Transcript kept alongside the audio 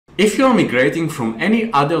If you're migrating from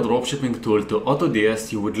any other dropshipping tool to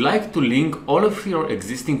AutoDS, you would like to link all of your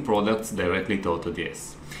existing products directly to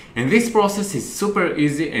AutoDS. And this process is super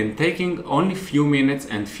easy and taking only few minutes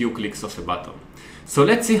and few clicks of a button. So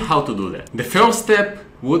let's see how to do that. The first step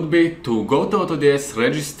would be to go to AutoDS,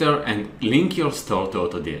 register and link your store to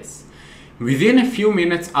AutoDS. Within a few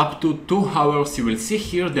minutes, up to 2 hours, you will see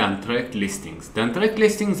here the untracked listings. The untracked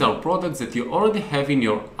listings are products that you already have in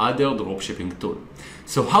your other dropshipping tool.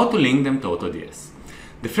 So how to link them to AutoDS?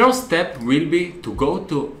 The first step will be to go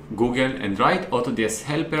to Google and write AutoDS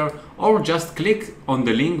helper, or just click on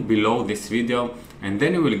the link below this video and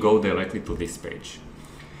then you will go directly to this page.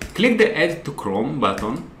 Click the Add to Chrome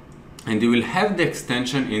button and you will have the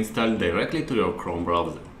extension installed directly to your Chrome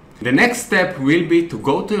browser. The next step will be to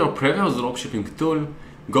go to your previous dropshipping tool,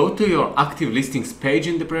 go to your active listings page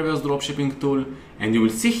in the previous dropshipping tool, and you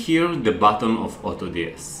will see here the button of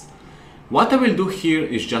AutoDS. What I will do here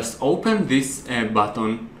is just open this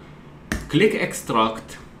button, click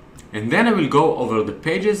extract, and then I will go over the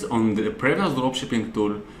pages on the previous dropshipping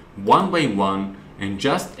tool one by one and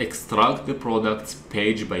just extract the products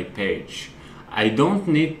page by page. I don't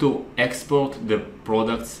need to export the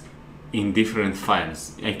products in different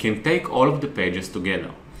files. I can take all of the pages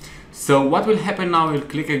together. So what will happen now, I will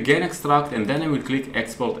click again extract and then I will click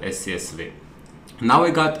export as CSV. Now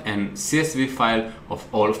I got a CSV file of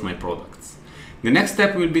all of my products. The next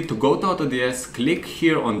step will be to go to AutoDS, click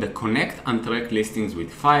here on the connect untracked listings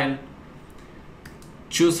with file,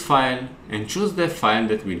 choose file and choose the file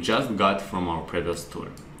that we just got from our previous tool.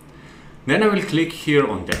 Then I will click here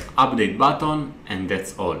on the update button and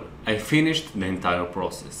that's all. I finished the entire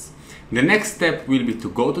process. The next step will be to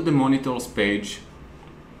go to the monitors page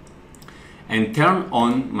and turn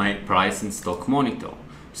on my price and stock monitor.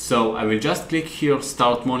 So I will just click here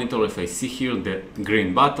start monitor if I see here the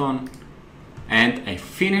green button, and I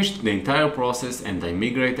finished the entire process and I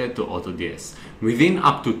migrated to AutoDS. Within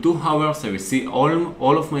up to 2 hours I will see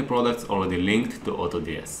all of my products already linked to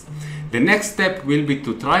AutoDS. The next step will be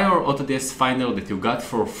to try our AutoDS Finder that you got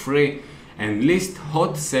for free and list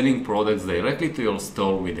hot selling products directly to your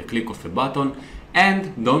store with a click of a button.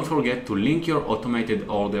 And don't forget to link your automated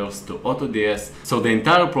orders to AutoDS so the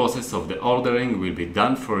entire process of the ordering will be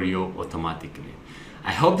done for you automatically.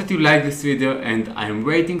 I hope that you like this video and I'm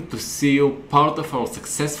waiting to see you part of our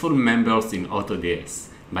successful members in AutoDS.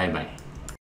 Bye bye.